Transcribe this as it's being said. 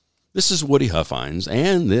This is Woody Huffines,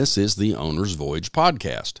 and this is the Owner's Voyage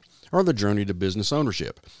podcast, or the journey to business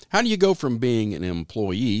ownership. How do you go from being an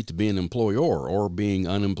employee to being an employer, or being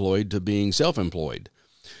unemployed to being self-employed?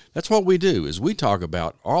 That's what we do, is we talk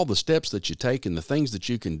about all the steps that you take and the things that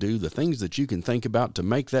you can do, the things that you can think about to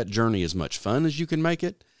make that journey as much fun as you can make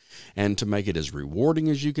it, and to make it as rewarding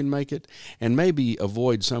as you can make it, and maybe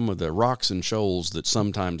avoid some of the rocks and shoals that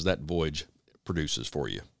sometimes that voyage produces for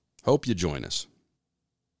you. Hope you join us.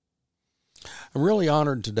 I'm really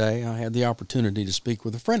honored today. I had the opportunity to speak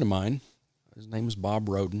with a friend of mine. His name is Bob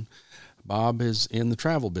Roden. Bob is in the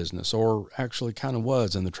travel business, or actually kind of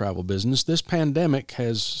was in the travel business. This pandemic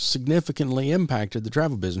has significantly impacted the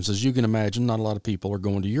travel business. As you can imagine, not a lot of people are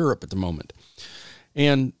going to Europe at the moment.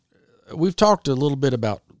 And we've talked a little bit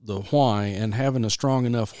about the why, and having a strong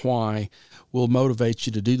enough why will motivate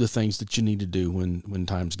you to do the things that you need to do when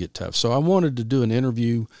times get tough. So I wanted to do an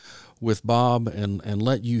interview with Bob and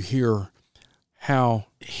let you hear how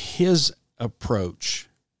his approach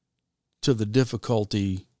to the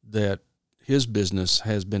difficulty that his business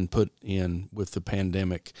has been put in with the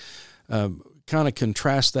pandemic, kind of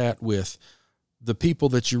contrast that with the people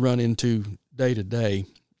that you run into day to day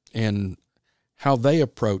and how they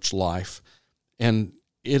approach life. And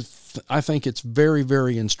I think it's very,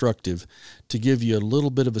 very instructive to give you a little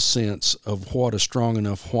bit of a sense of what a strong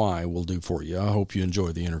enough why will do for you. I hope you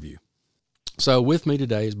enjoy the interview. So with me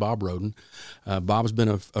today is Bob Roden. Bob's been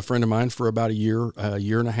a friend of mine for about a year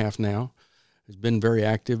and a half now. He's been very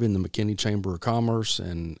active in the McKinney Chamber of Commerce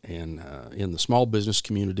and in the small business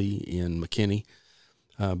community in McKinney.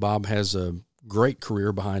 Bob has a great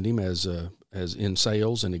career behind him as in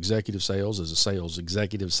sales and executive sales, as a sales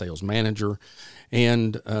executive, sales manager,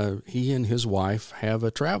 and he and his wife have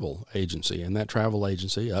a travel agency, and that travel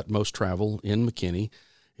agency, Utmost Travel in McKinney.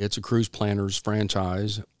 It's a cruise planners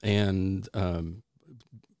franchise, and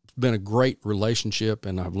it's been a great relationship,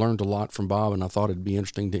 and I've learned a lot from Bob, and I thought it'd be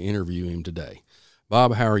interesting to interview him today.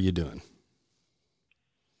 Bob, how are you doing?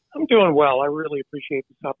 I'm doing well. I really appreciate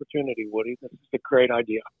this opportunity, Woody. This is a great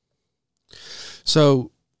idea. So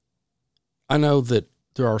I know that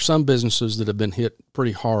there are some businesses that have been hit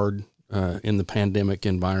pretty hard in the pandemic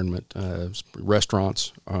environment,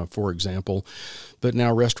 restaurants, for example, but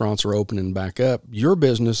now restaurants are opening back up. Your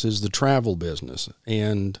business is the travel business,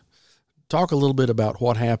 and talk a little bit about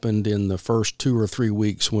what happened in the first 2 or 3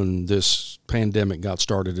 weeks when this pandemic got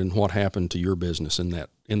started, and what happened to your business in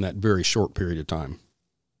that very short period of time.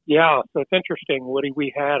 Yeah, so it's interesting, Woody.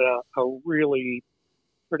 We had a really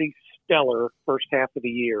pretty stellar first half of the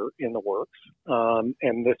year in the works,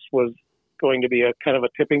 and this was going to be a kind of a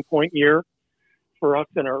tipping point year for us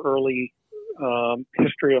in our early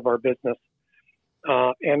history of our business.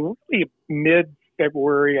 And really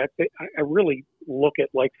mid-February, I really look at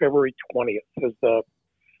like February 20th as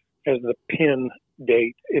the pin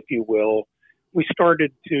date, if you will. We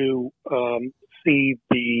started to see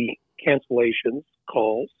the cancellations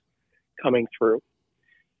calls coming through,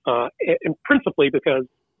 and principally because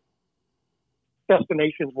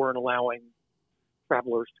destinations weren't allowing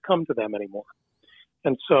travelers to come to them anymore.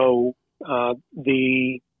 And so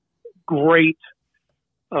the great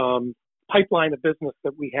pipeline of business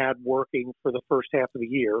that we had working for the first half of the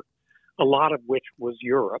year, a lot of which was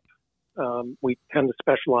Europe. We tend to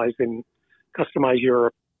specialize in customized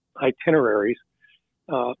Europe itineraries,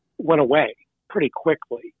 went away pretty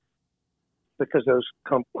quickly because those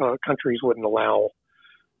countries wouldn't allow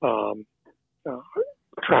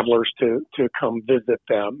travelers to come visit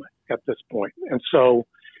them at this point. And so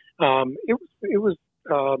it was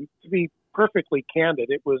to be perfectly candid,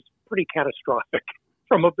 it was pretty catastrophic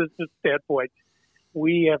from a business standpoint.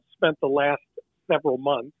 We have spent the last several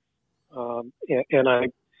months, and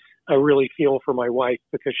I really feel for my wife,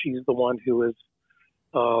 because she's the one who is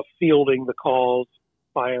fielding the calls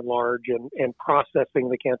by and large and processing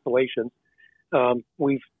the cancellations.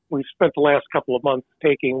 We've spent the last couple of months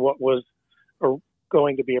taking what was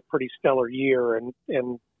going to be a pretty stellar year and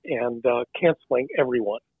canceling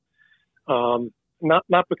everyone.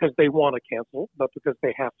 Not because they want to cancel, but because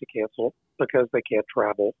they have to cancel because they can't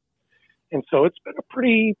travel. And so it's been a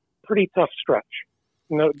pretty tough stretch.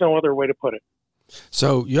 No other way to put it.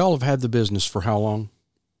 So y'all have had the business for how long?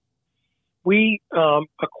 We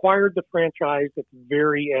acquired the franchise at the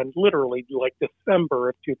very end, literally like December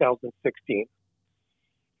of 2016.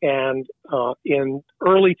 And in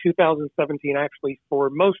early 2017, actually for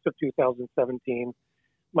most of 2017,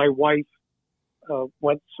 my wife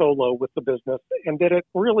went solo with the business and did it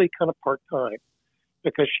really kind of part-time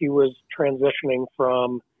because she was transitioning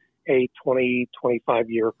from a 20,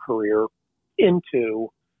 25-year career into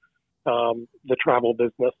the travel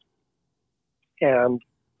business. And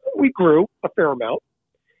we grew a fair amount.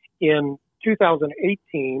 In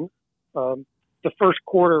 2018, the first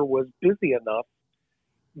quarter was busy enough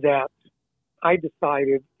that I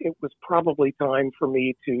decided it was probably time for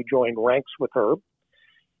me to join ranks with her.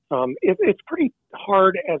 It's pretty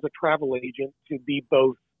hard as a travel agent to be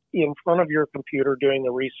both in front of your computer doing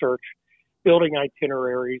the research, building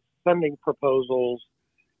itineraries, sending proposals,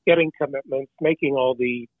 getting commitments, making all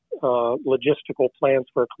the logistical plans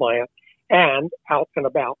for a client, and out and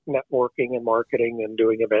about networking and marketing and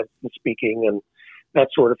doing events and speaking and that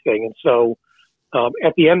sort of thing. And so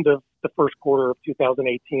at the end of the first quarter of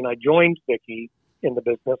 2018, I joined Vicki in the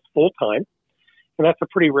business full time. And that's a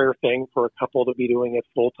pretty rare thing for a couple to be doing it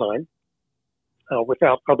full time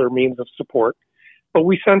without other means of support. But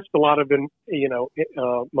we sensed a lot of,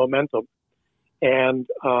 momentum. And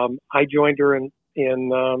I joined her in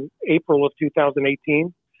April of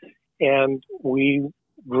 2018, and we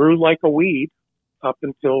grew like a weed up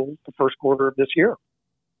until the first quarter of this year.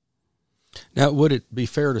 Now, would it be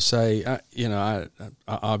fair to say, I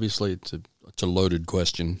obviously it's a loaded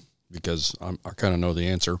question because I kind of know the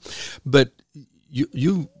answer, but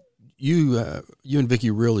you and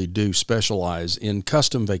Vicki really do specialize in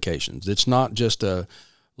custom vacations. It's not just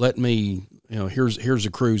let me, here's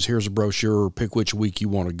a cruise, here's a brochure, pick which week you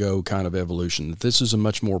want to go kind of evolution. This is a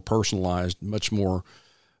much more personalized, much more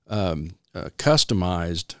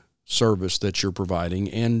customized service that you're providing,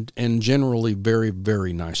 and generally very,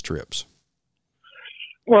 very nice trips.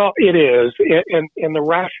 Well, it is. And the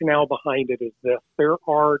rationale behind it is this. There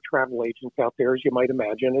are travel agents out there, as you might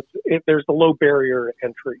imagine. There's a low barrier to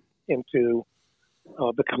entry into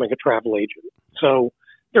becoming a travel agent. So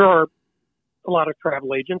there are a lot of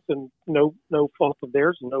travel agents, and no fault of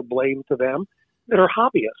theirs and no blame to them, that are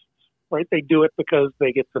hobbyists, right? They do it because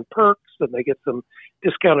they get some perks and they get some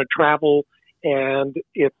discounted travel, and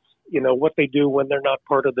it's, what they do when they're not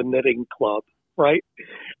part of the knitting club, right?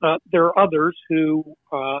 There are others who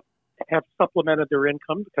have supplemented their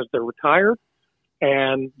income because they're retired,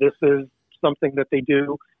 and this is something that they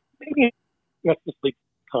do maybe necessarily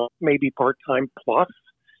maybe part-time plus,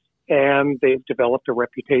 and they've developed a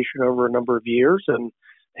reputation over a number of years and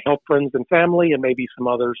help friends and family and maybe some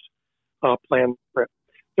others plan trips.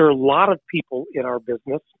 There are a lot of people in our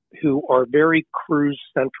business who are very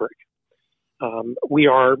cruise-centric. We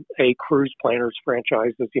are a cruise planners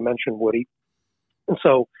franchise, as you mentioned, Woody. And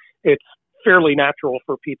so it's fairly natural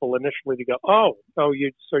for people initially to go, so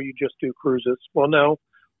you just do cruises. Well, no,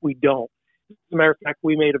 we don't. As a matter of fact,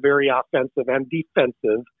 we made a very offensive and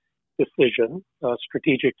defensive decision,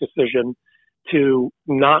 strategic decision, to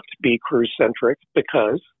not be cruise-centric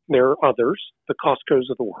because there are others, the Costcos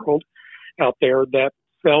of the world, out there that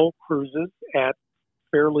sell cruises at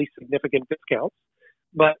fairly significant discounts,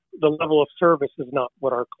 but the level of service is not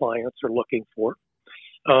what our clients are looking for.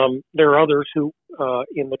 There are others who,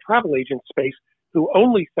 in the travel agent space, who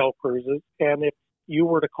only sell cruises, and if you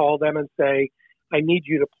were to call them and say, I need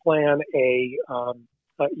you to plan a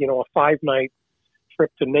 5-night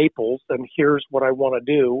trip to Naples, and here's what I want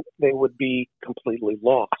to do, they would be completely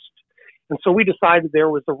lost. And so we decided there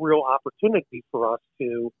was a real opportunity for us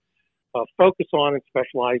to focus on and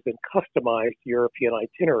specialize in customized European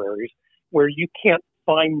itineraries where you can't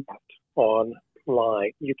find that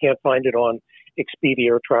online. You can't find it on Expedia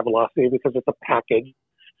or Travelocity because it's a package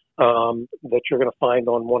that you're going to find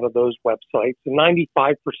on one of those websites. And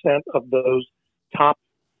 95% of those top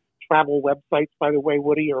travel websites, by the way,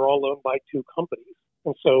 Woody, are all owned by two companies.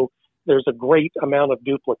 And so there's a great amount of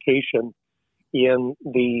duplication in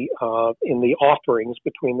the offerings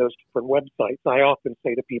between those different websites. I often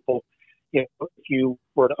say to people, if you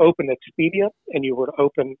were to open Expedia and you were to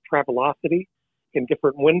open Travelocity in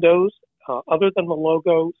different windows, other than the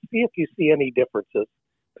logo, see if you see any differences,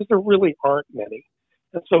 because there really aren't many.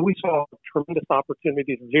 And so we saw a tremendous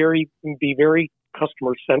opportunity to be very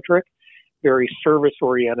customer-centric, very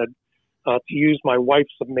service-oriented, to use my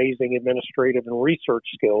wife's amazing administrative and research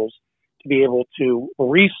skills to be able to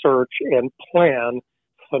research and plan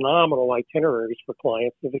phenomenal itineraries for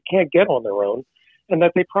clients that they can't get on their own, and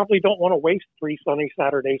that they probably don't want to waste 3 sunny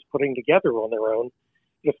Saturdays putting together on their own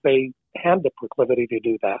if they had the proclivity to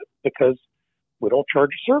do that, because we don't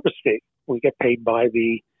charge a service fee. We get paid by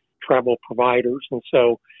the travel providers. And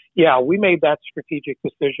so, we made that strategic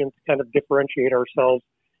decision to kind of differentiate ourselves,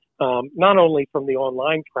 not only from the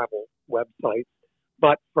online travel websites,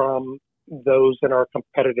 but from those in our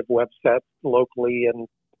competitive websites locally and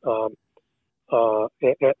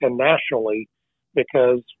nationally,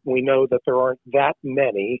 because we know that there aren't that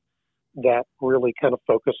many that really kind of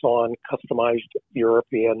focus on customized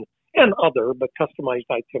European and other, but customized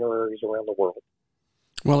itineraries around the world.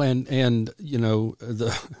 Well, and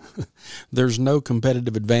there's no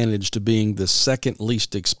competitive advantage to being the second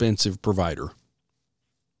least expensive provider.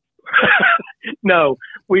 No,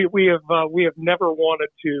 we have never wanted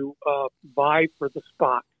to vie for the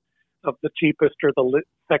spot of the cheapest or the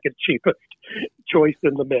second cheapest choice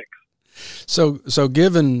in the mix. So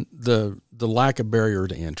given the lack of barrier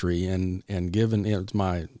to entry, and given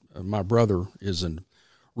my brother is a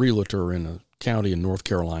realtor in a county in North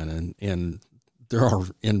Carolina, and there are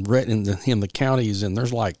in the counties, and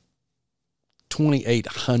there's like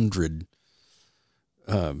 2,800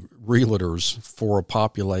 realtors for a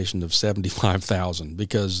population of 75,000,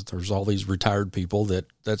 because there's all these retired people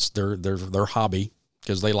that's their hobby,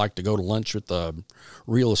 because they like to go to lunch at the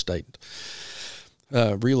real estate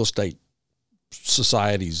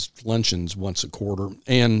society's luncheons once a quarter,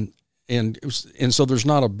 and so there's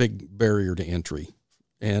not a big barrier to entry,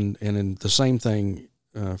 and in the same thing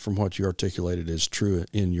from what you articulated is true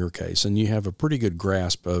in your case, and you have a pretty good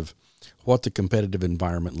grasp of what the competitive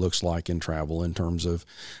environment looks like in travel in terms of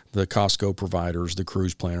the Costco providers, the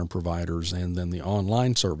cruise planner providers, and then the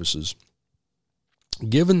online services.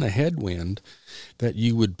 Given the headwind that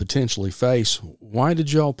you would potentially face, why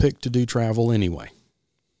did y'all pick to do travel anyway?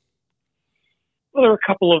 Well, there are a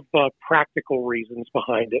couple of practical reasons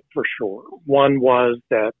behind it, for sure. One was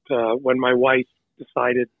that when my wife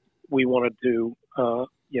decided we wanted to,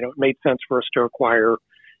 it made sense for us to acquire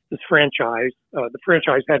this franchise. The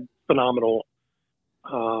franchise had phenomenal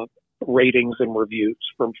ratings and reviews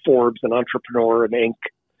from Forbes and Entrepreneur and Inc.,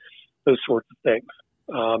 those sorts of things.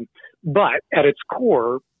 But at its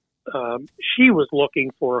core, she was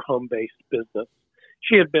looking for a home-based business.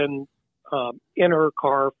 She had been in her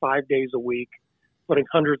car 5 days a week, putting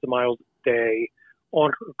hundreds of miles a day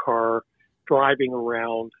on her car, driving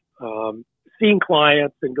around, seeing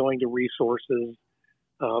clients and going to resources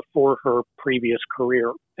for her previous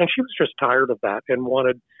career. And she was just tired of that and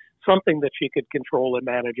wanted something that she could control and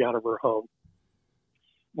manage out of her home.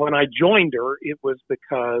 When I joined her, it was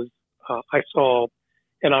because I saw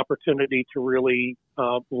an opportunity to really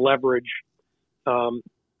leverage a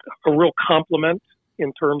real complement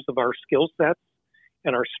in terms of our skill sets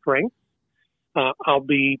and our strengths. I'll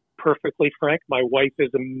be perfectly frank. My wife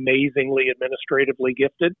is amazingly administratively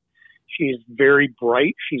gifted. She's very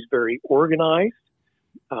bright. She's very organized.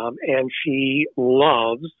 And she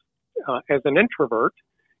loves, as an introvert,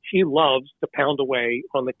 she loves to pound away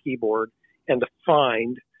on the keyboard and to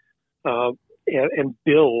find and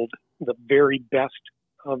build the very best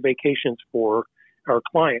vacations for our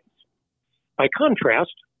clients. By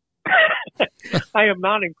contrast, I am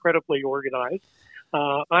not incredibly organized.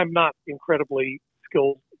 I'm not incredibly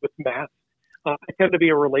skilled with math. I tend to be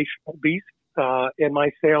a relational beast, and my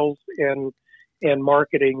sales and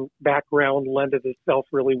marketing background lended itself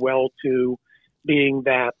really well to being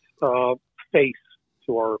that face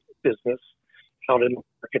to our business out in the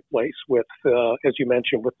marketplace with, as you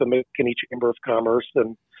mentioned, with the McKinney Chamber of Commerce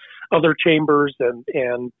and other chambers.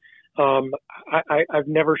 And I've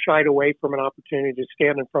never shied away from an opportunity to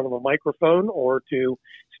stand in front of a microphone or to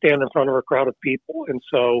stand in front of a crowd of people. And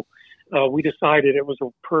so we decided it was a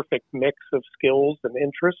perfect mix of skills and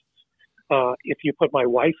interests. If you put my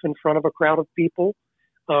wife in front of a crowd of people,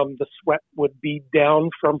 the sweat would be down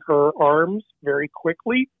from her arms very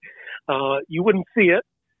quickly. You wouldn't see it.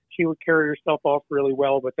 She would carry herself off really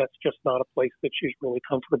well, but that's just not a place that she's really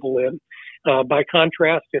comfortable in. By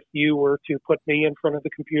contrast, if you were to put me in front of the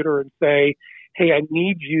computer and say, hey, I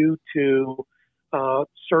need you to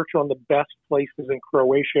search on the best places in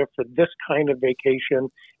Croatia for this kind of vacation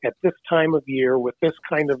at this time of year with this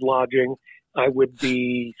kind of lodging, I would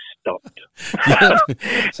be stumped.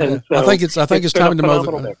 So I think it's time to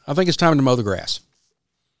mow the grass.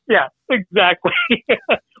 Yeah, exactly.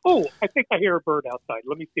 Oh, I think I hear a bird outside.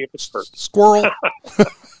 Let me see if it's a bird. Squirrel.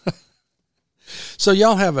 So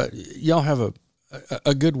y'all have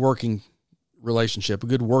a good working relationship, a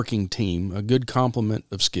good working team, a good complement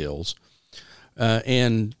of skills,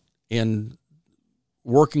 and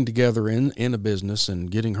working together in a business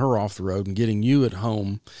and getting her off the road and getting you at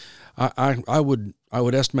home. I would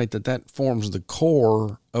estimate that forms the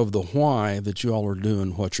core of the why that you all are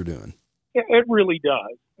doing what you're doing. Yeah, it really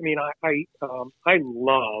does. I mean, I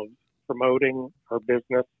love promoting our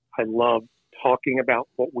business. I love talking about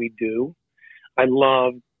what we do. I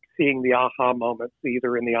love seeing the aha moments,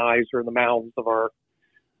 either in the eyes or in the mouths of our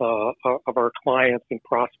clients and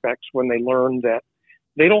prospects when they learn that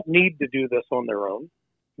they don't need to do this on their own.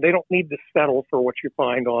 They don't need to settle for what you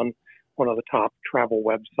find on one of the top travel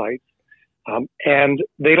websites. And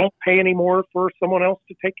they don't pay any more for someone else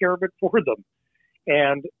to take care of it for them.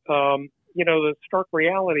 And, the stark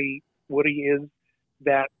reality, Woody, is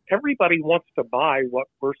that everybody wants to buy what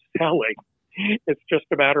we're selling. It's just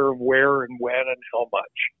a matter of where and when and how much.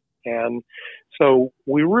 And so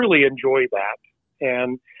we really enjoy that.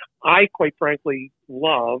 And I, quite frankly,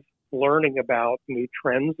 love learning about new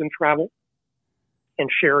trends in travel and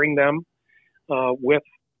sharing them with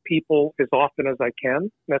people as often as I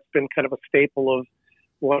can. That's been kind of a staple of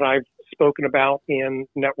what I've spoken about in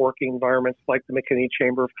networking environments like the McKinney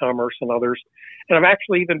Chamber of Commerce and others. And I've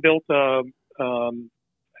actually even built a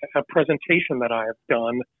presentation that I have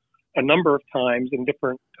done a number of times in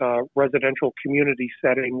different residential community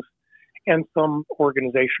settings and some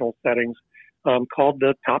organizational settings called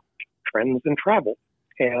the Top Trends in Travel.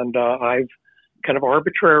 And I've kind of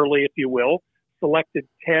arbitrarily, if you will, selected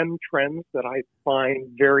 10 trends that I find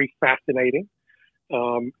very fascinating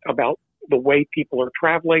about the way people are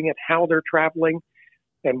traveling and how they're traveling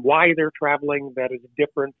and why they're traveling that is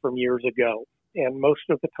different from years ago. And most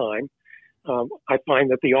of the time, I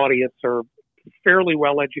find that the audience are fairly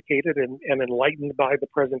well educated and enlightened by the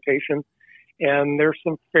presentation. And there's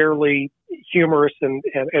some fairly humorous and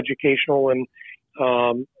educational and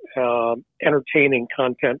entertaining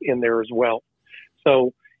content in there as well.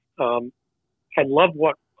 So I love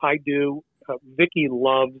what I do. Vicki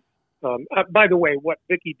loves, by the way, what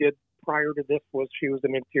Vicki did prior to this was she was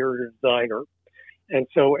an interior designer. And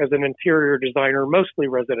so as an interior designer, mostly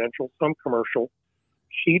residential, some commercial,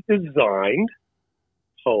 she designed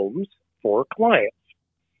homes for clients.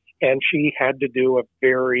 And she had to do a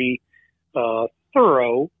very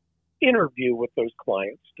thorough interview with those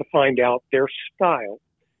clients to find out their style,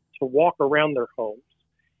 to walk around their homes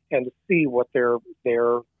and to see what their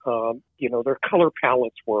color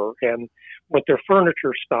palettes were and what their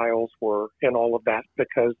furniture styles were and all of that,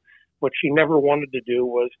 because what she never wanted to do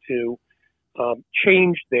was to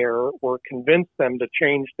change or convince them to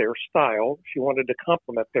change their style. She wanted to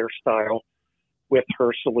complement their style with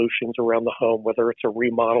her solutions around the home, whether it's a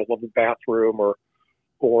remodel of a bathroom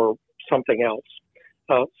or something else.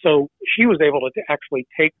 So she was able to actually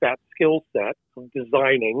take that skill set of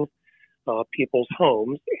designing people's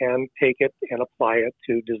homes and take it and apply it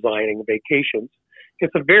to designing vacations.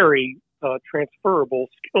 It's a very transferable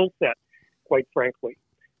skill set, quite frankly.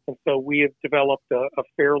 And so we have developed a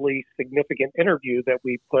fairly significant interview that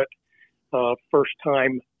we put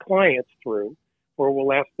first-time clients through, where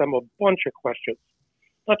we'll ask them a bunch of questions,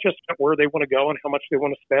 not just where they want to go and how much they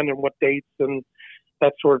want to spend and what dates and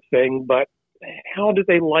that sort of thing, but how do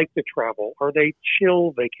they like to travel? Are they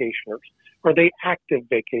chill vacationers? Are they active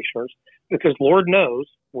vacationers? Because Lord knows,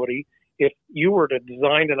 Woody, if you were to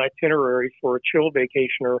design an itinerary for a chill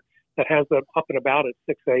vacationer that has them up and about at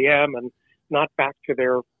 6 a.m. and not back to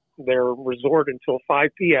their resort until 5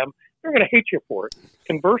 p.m., they're going to hate you for it.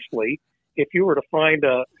 Conversely, if you were to find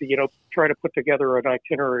try to put together an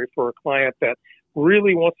itinerary for a client that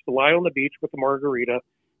really wants to lie on the beach with a margarita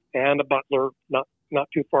and a butler not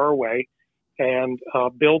too far away, and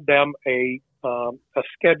build them a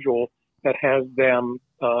schedule that has them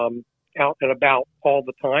out and about all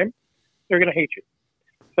the time, they're going to hate you.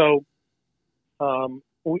 So,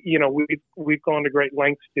 we've gone to great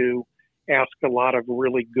lengths to ask a lot of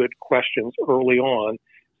really good questions early on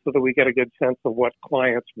so that we get a good sense of what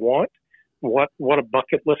clients want, what a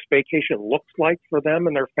bucket list vacation looks like for them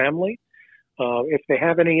and their family. If they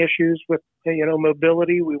have any issues with,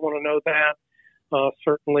 mobility, we want to know that.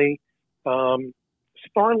 Certainly,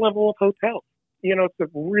 star level of hotel. It's a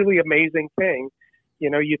really amazing thing.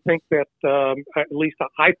 You think that, at least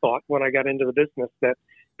I thought when I got into the business, that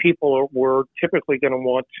people were typically going to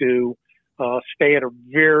want to stay at a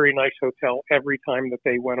very nice hotel every time that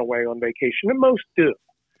they went away on vacation. And most do.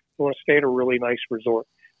 They want to stay at a really nice resort.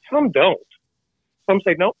 Some don't. Some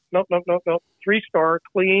say, nope. 3-star,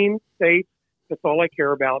 clean, safe. That's all I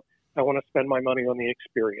care about. I want to spend my money on the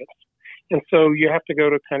experience. And so you have to go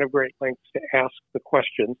to kind of great lengths to ask the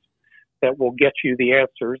questions that will get you the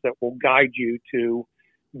answers, that will guide you to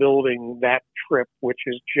building that trip, which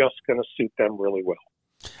is just going to suit them really well.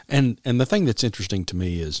 And the thing that's interesting to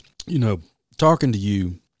me is, talking to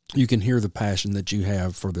you, you can hear the passion that you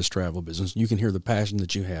have for this travel business. You can hear the passion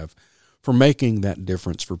that you have for making that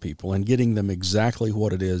difference for people and getting them exactly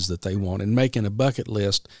what it is that they want and making a bucket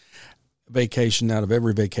list vacation out of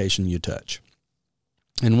every vacation you touch.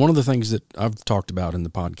 And one of the things that I've talked about in the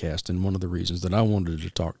podcast, and one of the reasons that I wanted to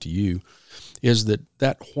talk to you, is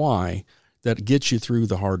that why that gets you through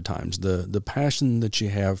the hard times, the passion that you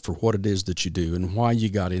have for what it is that you do and why you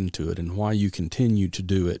got into it and why you continue to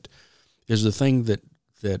do it, is the thing that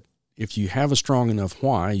if you have a strong enough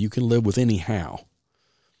why, you can live with any how.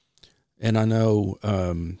 And I know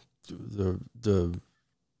the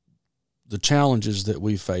the challenges that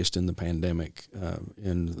we've faced in the pandemic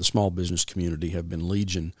in the small business community have been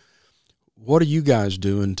legion. What are you guys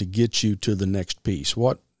doing to get you to the next piece?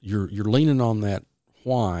 What you're leaning on that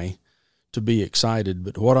why to be excited,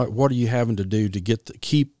 but what are you having to do to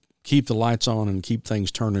keep the lights on and keep things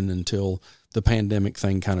turning until the pandemic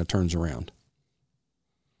thing kind of turns around?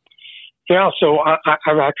 Yeah, so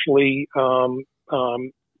I've actually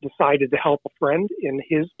decided to help a friend in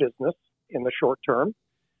his business in the short term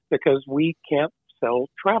because we can't sell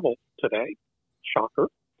travel today. Shocker.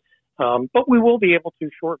 But we will be able to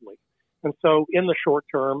shortly. And so in the short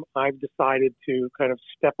term, I've decided to kind of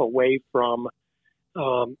step away from,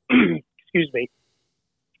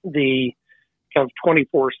 the kind of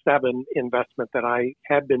 24/7 investment that I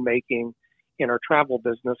had been making in our travel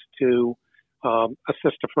business to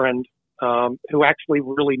assist a friend who actually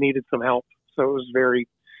really needed some help. So it was very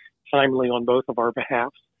timely on both of our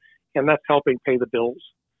behalves, and that's helping pay the bills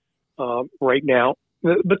right now.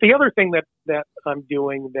 But the other thing that I'm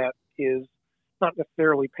doing that is not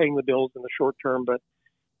necessarily paying the bills in the short term, but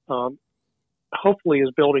hopefully is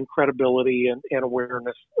building credibility and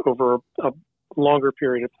awareness over a longer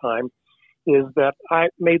period of time, is that I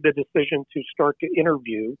made the decision to start to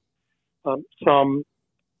interview some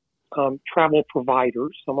travel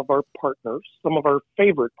providers, some of our partners, some of our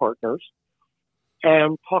favorite partners,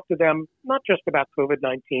 and talk to them not just about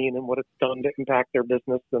COVID-19 and what it's done to impact their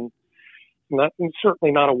business, and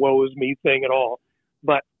certainly not a woe is me thing at all,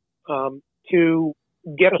 but to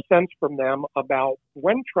get a sense from them about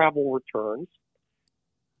when travel returns,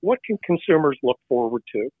 what can consumers look forward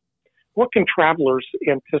to? What can travelers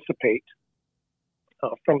anticipate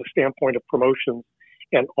from the standpoint of promotions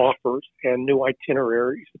and offers and new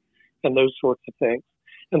itineraries and those sorts of things?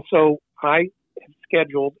 And so I have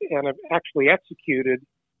scheduled and have actually executed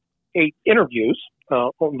 8 interviews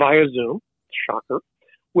via Zoom, shocker,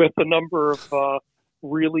 with a number of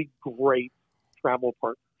really great travel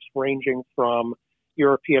partners, ranging from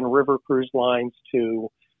European river cruise lines to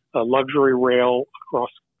luxury rail across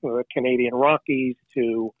the Canadian Rockies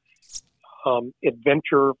to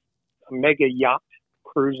adventure mega yacht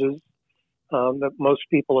cruises that most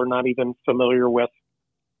people are not even familiar with,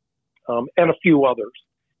 and a few others.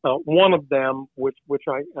 One of them, which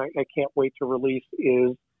I can't wait to release,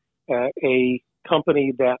 is a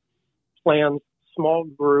company that plans small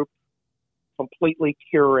group, completely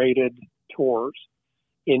curated tours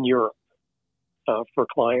in Europe for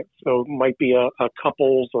clients. So it might be a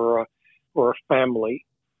couples or a family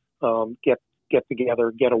get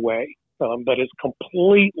together, get away, but is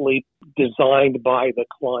completely designed by the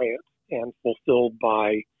client and fulfilled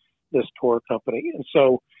by this tour company. And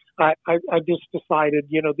so I just decided,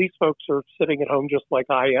 these folks are sitting at home just like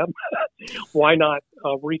I am. Why not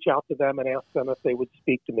reach out to them and ask them if they would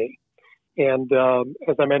speak to me? And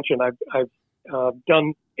as I mentioned, I've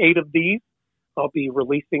done 8 of these. I'll be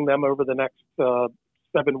releasing them over the next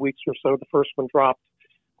 7 weeks or so. The first one dropped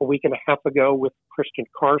a week and a half ago with Christian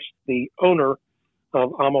Karst, the owner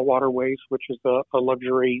of AMA Waterways, which is a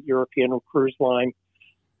luxury European cruise line.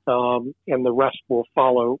 And the rest will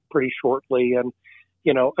follow pretty shortly. And,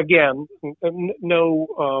 again, no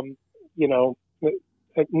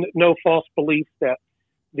false belief that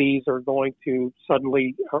these are going to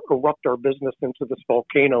suddenly erupt our business into this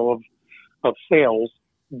volcano of sales,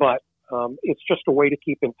 but it's just a way to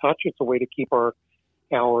keep in touch. It's a way to keep our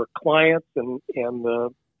clients and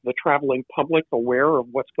the traveling public aware of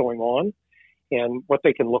what's going on and what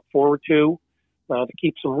they can look forward to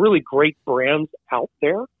keep some really great brands out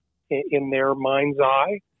there in their mind's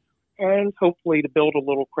eye, and hopefully to build a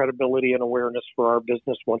little credibility and awareness for our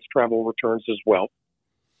business once travel returns as well.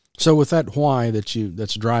 So with that why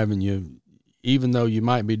that's driving you, even though you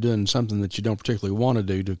might be doing something that you don't particularly want to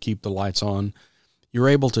do to keep the lights on, you're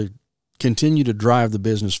able to continue to drive the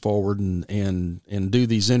business forward and do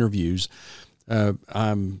these interviews.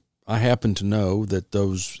 I happen to know that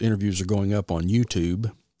those interviews are going up on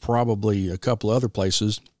YouTube, probably a couple other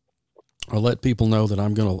places. I'll let people know that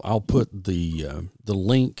I'll put the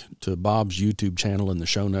link to Bob's YouTube channel in the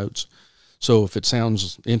show notes. So if it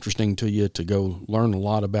sounds interesting to you to go learn a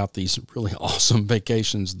lot about these really awesome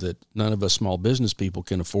vacations that none of us small business people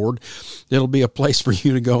can afford, it'll be a place for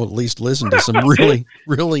you to go at least listen to some really,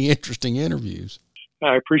 really interesting interviews.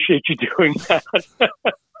 I appreciate you doing that.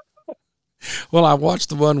 Well, I watched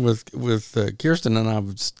the one with Kirsten, and I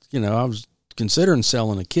was considering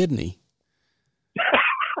selling a kidney.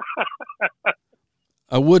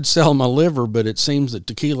 I would sell my liver, but it seems that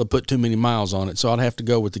tequila put too many miles on it, so I'd have to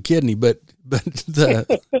go with the kidney. But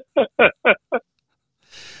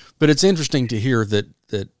it's interesting to hear that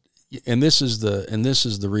and this is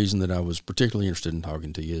the reason that I was particularly interested in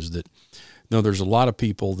talking to you, is that, there's a lot of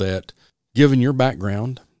people that, given your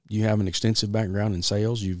background, you have an extensive background in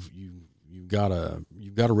sales. You've got a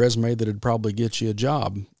resume that would probably get you a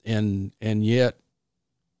job, and yet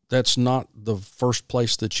that's not the first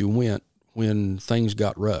place that you went when things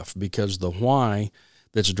got rough, because the why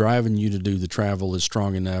that's driving you to do the travel is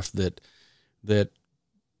strong enough that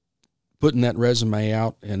putting that resume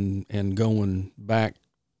out and going back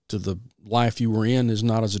to the life you were in is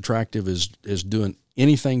not as attractive as doing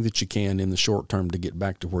anything that you can in the short term to get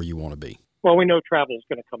back to where you want to be. Well, we know travel is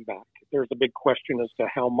going to come back. There's a big question as to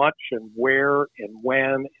how much and where and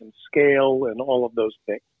when and scale and all of those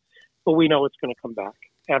things. But we know it's going to come back.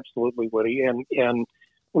 Absolutely, Woody. And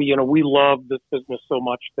we love this business so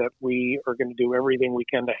much that we are going to do everything we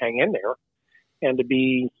can to hang in there and to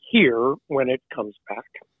be here when it comes back.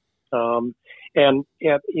 And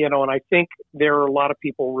I think there are a lot of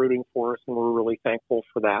people rooting for us, and we're really thankful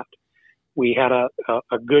for that. We had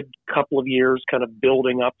a good couple of years kind of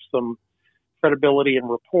building up some credibility and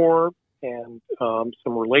rapport and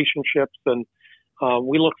some relationships, and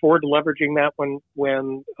we look forward to leveraging that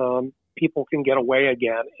when people can get away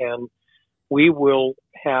again. And we will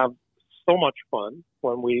have so much fun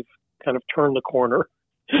when we've kind of turned the corner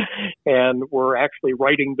and we're actually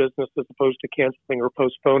writing business as opposed to canceling or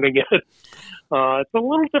postponing it. It's a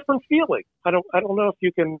little different feeling. I don't know if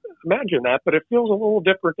you can imagine that, but it feels a little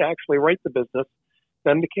different to actually write the business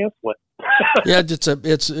than to cancel it. Yeah,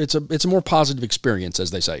 it's a more positive experience,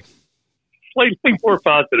 as they say. Slightly more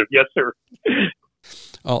positive, yes, sir.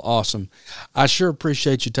 Oh, awesome! I sure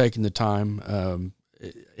appreciate you taking the time,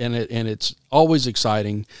 and it's always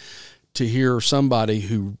exciting to hear somebody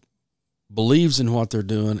who believes in what they're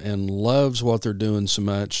doing and loves what they're doing so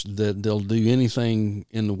much that they'll do anything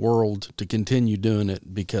in the world to continue doing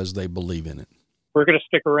it because they believe in it. We're going to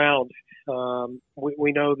stick around.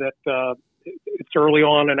 We know that it's early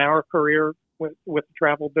on in our career with the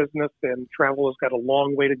travel business, and travel has got a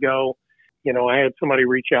long way to go. I had somebody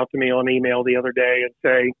reach out to me on email the other day and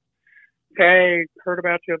say, "Hey, heard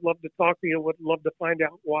about you. I'd love to talk to you. Would love to find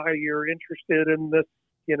out why you're interested in this,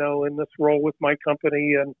 in this role with my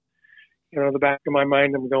company." And, in the back of my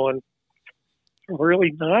mind, I'm going, I'm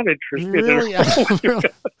really not interested really? in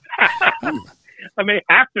it. I may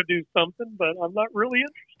have to do something, but I'm not really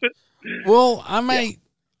interested. Well, I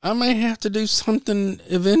may have to do something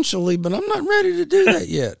eventually, but I'm not ready to do that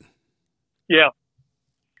yet. Yeah.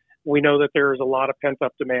 We know that there is a lot of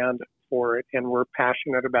pent-up demand for it, and we're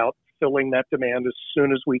passionate about filling that demand as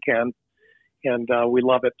soon as we can, and we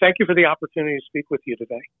love it. Thank you for the opportunity to speak with you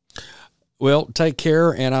today. Well, take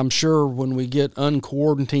care, and I'm sure when we get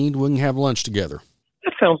unquarantined, we can have lunch together.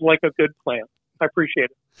 That sounds like a good plan. I appreciate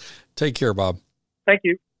it. Take care, Bob. Thank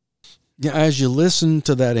you. Yeah, as you listen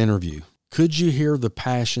to that interview, could you hear the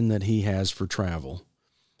passion that he has for travel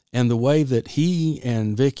and the way that he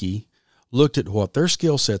and Vicki looked at what their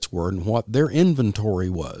skill sets were and what their inventory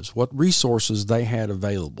was, what resources they had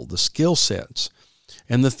available, the skill sets,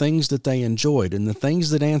 and the things that they enjoyed and the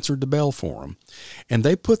things that answered the bell for them. And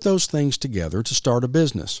they put those things together to start a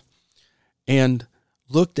business and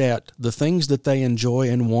looked at the things that they enjoy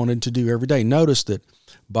and wanted to do every day. Notice that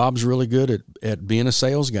Bob's really good at being a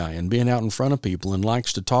sales guy and being out in front of people and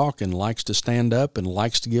likes to talk and likes to stand up and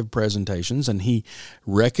likes to give presentations. And he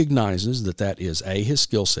recognizes that is A, his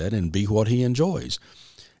skill set, and B, what he enjoys.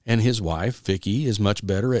 And his wife, Vicki, is much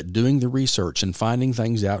better at doing the research and finding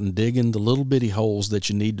things out and digging the little bitty holes that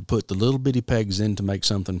you need to put the little bitty pegs in to make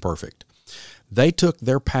something perfect. They took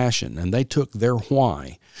their passion and they took their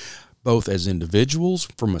why, both as individuals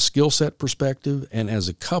from a skill set perspective and as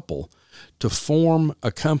a couple, to form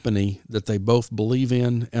a company that they both believe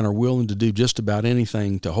in and are willing to do just about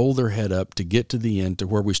anything to hold their head up to get to the end, to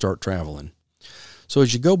where we start traveling. So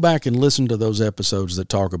as you go back and listen to those episodes that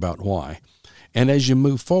talk about why, and as you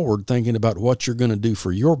move forward thinking about what you're going to do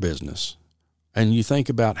for your business, and you think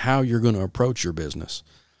about how you're going to approach your business,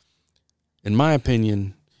 in my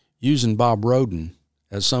opinion, using Bob Roden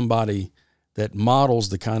as somebody that models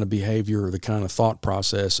the kind of behavior, the kind of thought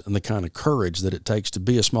process, and the kind of courage that it takes to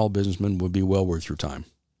be a small businessman would be well worth your time.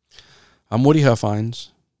 I'm Woody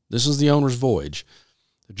Huffines. This is The Owner's Voyage,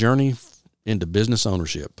 the journey into business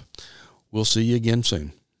ownership. We'll see you again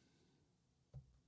soon.